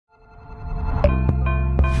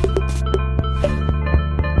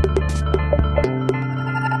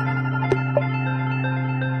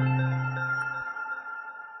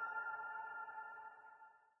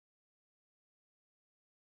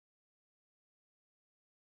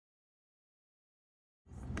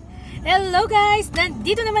Hello guys!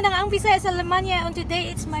 Nandito naman ang AngbisayasaAlemanya, and today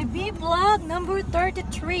it's my vlog number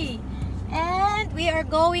 33. And we are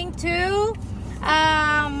going to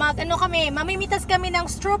mamimitas kami ng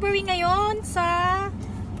strawberry ngayon sa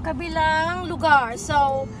kabilang lugar.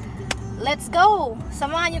 So, let's go!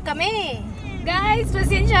 Samahan nyo kami! Guys,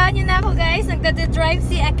 pasensyahan nyo na ako guys. Nagdadrive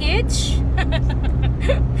si Akich.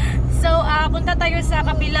 So, punta tayo sa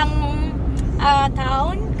kabilang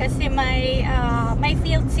town kasi may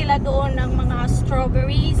field sila doon ng mga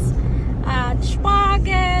strawberries at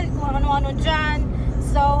spargel, kung ano-ano dyan.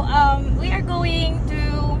 So we are going to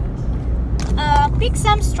pick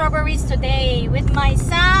some strawberries today with my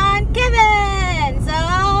son Kevin. So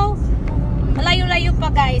malayo-layo pa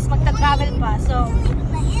guys, magta-travel pa. So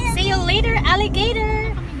see you later,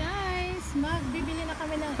 alligator. Guys, magbibili na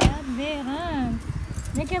kami ng adveran.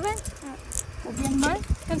 Ne Kevin? Probieren mal.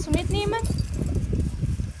 Kannst du mitnehmen?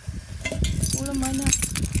 Oder meine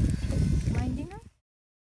Dinger?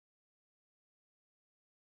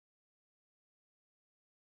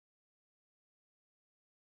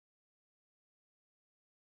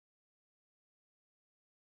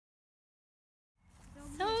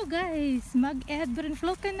 So guys, mag-advent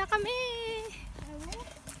flocken na kami.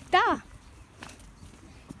 Da!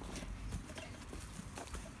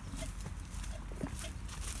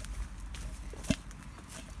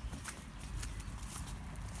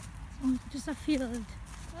 Just a field.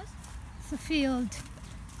 Was? It's a field.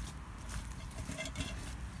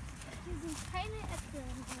 Hier sind keine Äpfel.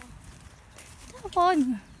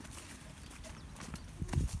 Davon.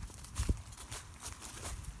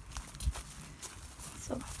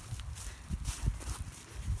 So.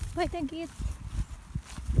 Weiter geht's.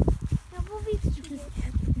 Ja, wo willst du jetzt?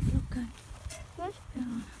 Erdbeerflocken. Was?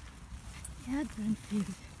 Ja. Erdbeerfield.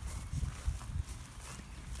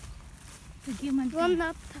 Da geht man.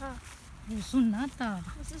 Sonata. Sonata.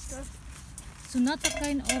 Was ist das? Sonata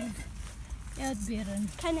kind of Erdbeeren.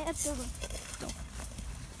 Keine Äpfel. Doch.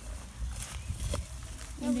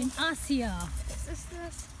 In den Asia. Was ist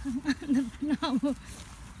das?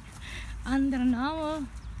 Andere Name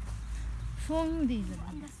von diesem.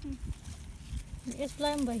 Woanders nicht. Jetzt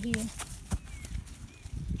bleiben wir hier.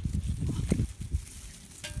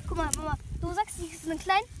 Guck mal, Mama, du sagst, die sind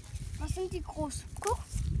klein. Was sind die groß? Guck.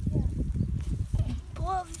 Ja.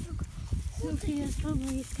 Boah, wie viel So viele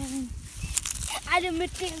Strawberries, Kevin. alle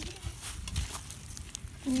mit den.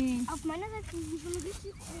 Nee. Auf meiner Seite sind so eine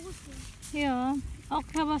richtig große. Ja, auch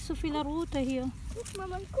aber so viele rote hier. Guck,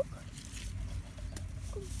 Mama, guck.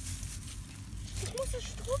 Guck. Ich muss das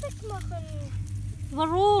Stroh wegmachen.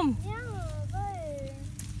 Warum? Ja, weil.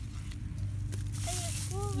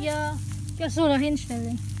 Stroh Ja, ja so da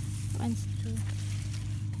hinstellen. 1, 2.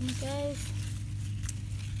 Und guys.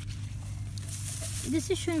 Das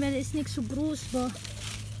ist schön, weil es ist nicht so groß war.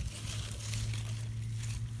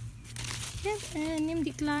 Ja, nimm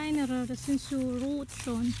die kleinere, das sind so rot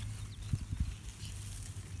schon.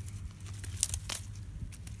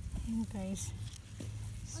 And guys,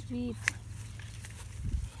 sweet.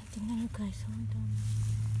 Ja, tingnan nyo guys, hold on.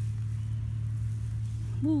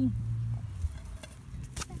 Boom.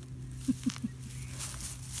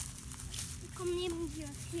 Ich komme neben dir.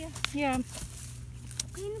 Hier. Ja,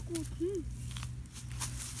 Keine guten.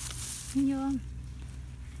 ja.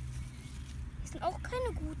 Das sind auch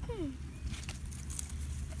keine guten.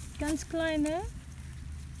 Ganz kleine.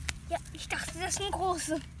 Ja, ich dachte, das sind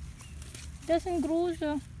große. Das sind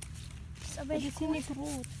große. Das ist aber Aber die nicht sind groß. nicht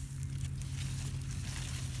rot.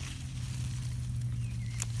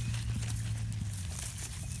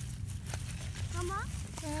 Mama,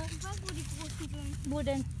 Ja. ich weiß, wo die großen sind. Wo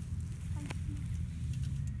denn?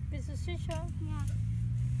 Bist du sicher? Ja.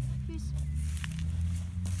 Tschüss.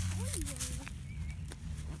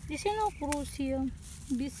 Die sind auch groß hier.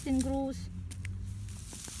 Ein bisschen groß.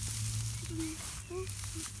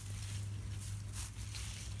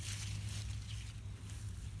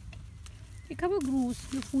 Ich habe groß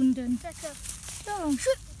gefunden. Danke. Ja.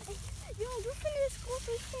 Junge, du findest groß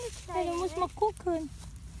und ich finde Ja, klein. du musst mal gucken.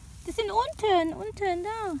 Die sind unten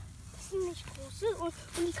da. Das sind nicht große und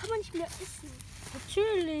die kann man nicht mehr essen.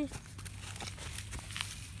 Natürlich.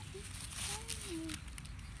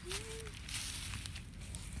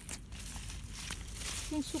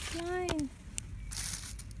 Die sind so klein.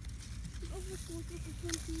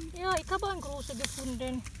 Ja, ich habe einen großen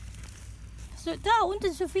gefunden. So, da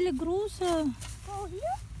unten so viele große. Oh,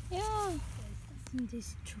 hier? Ja. Das sind die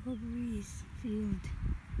Strawberries field.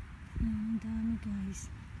 Ang dami guys.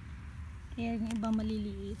 Kaya yung iba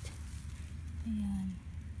maliliit. Ayan.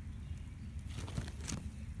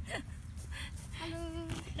 Hallo.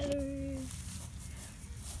 Hello.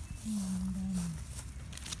 Ayan, ang dami.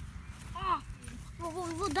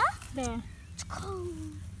 there.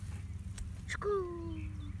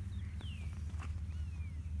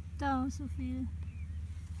 Daw, Sophie.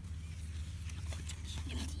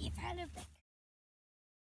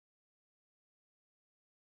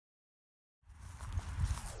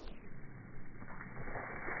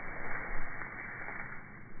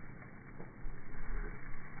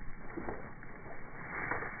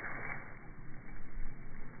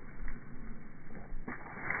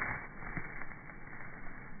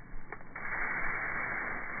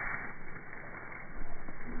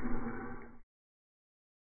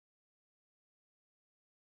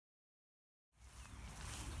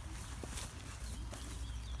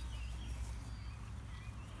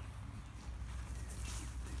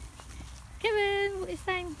 Kevin, it's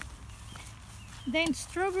time. Then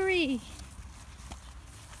strawberry.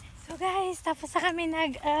 So guys, tapos na kami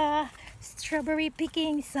nag strawberry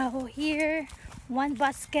picking. So here, 1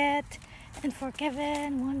 basket. And for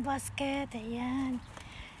Kevin, 1 basket. Ayan.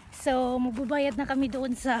 So magbabayad na kami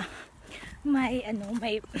doon sa may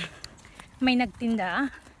nagtinda.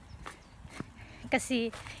 Kasi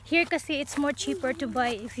here it's more cheaper to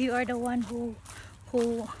buy if you are the one who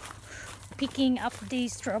picking up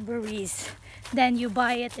these strawberries. Then you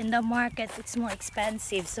buy it in the market, it's more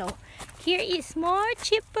expensive. So here is more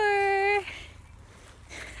cheaper.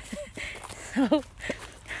 So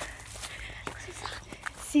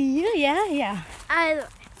see you, yeah. Also,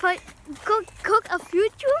 guck auf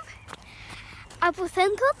YouTube,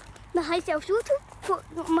 Abozentrum, dann heißt ihr auf YouTube,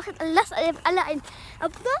 lasst alle ein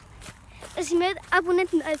Abo da, dass ich mehr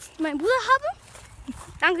Abonnenten als mein Bruder habe.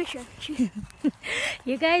 Dankeschön. Tschüss.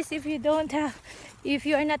 You guys, if you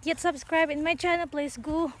are not yet subscribed in my channel, please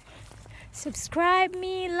go subscribe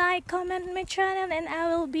me, like, comment my channel, and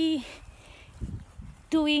I will be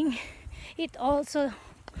doing it also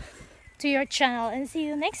to your channel. And see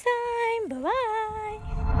you next time. Bye bye.